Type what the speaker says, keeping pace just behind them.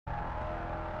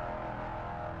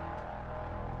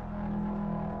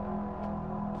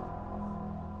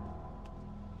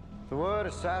The word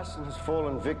assassin has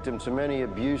fallen victim to many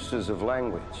abuses of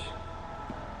language.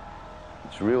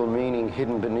 Its real meaning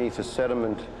hidden beneath a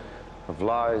sediment of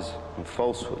lies and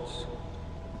falsehoods.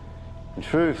 In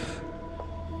truth,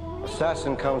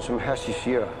 assassin comes from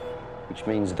hashishira, which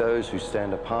means those who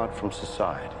stand apart from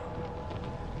society.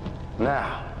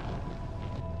 Now,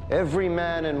 every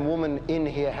man and woman in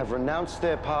here have renounced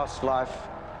their past life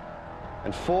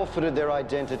and forfeited their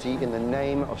identity in the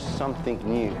name of something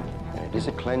new. And it is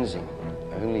a cleansing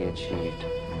only achieved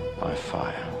by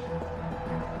fire.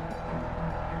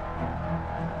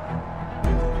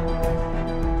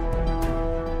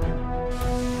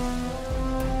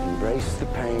 Embrace the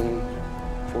pain,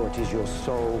 for it is your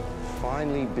soul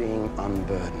finally being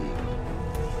unburdened.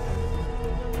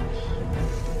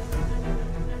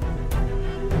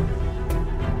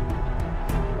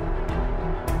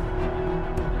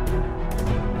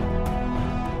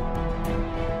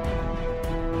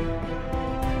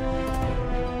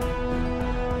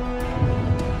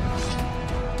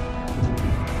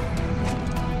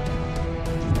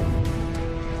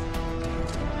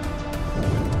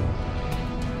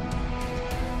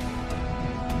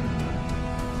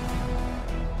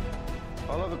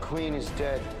 The Queen is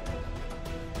dead,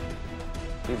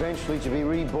 eventually to be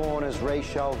reborn as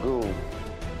Ra's al Ghul.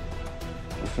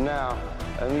 And for now,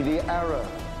 only the arrow,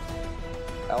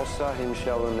 Al-Sahim,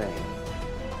 shall remain.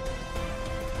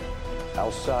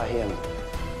 Al-Sahim,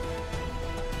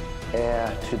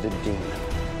 heir to the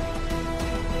demon.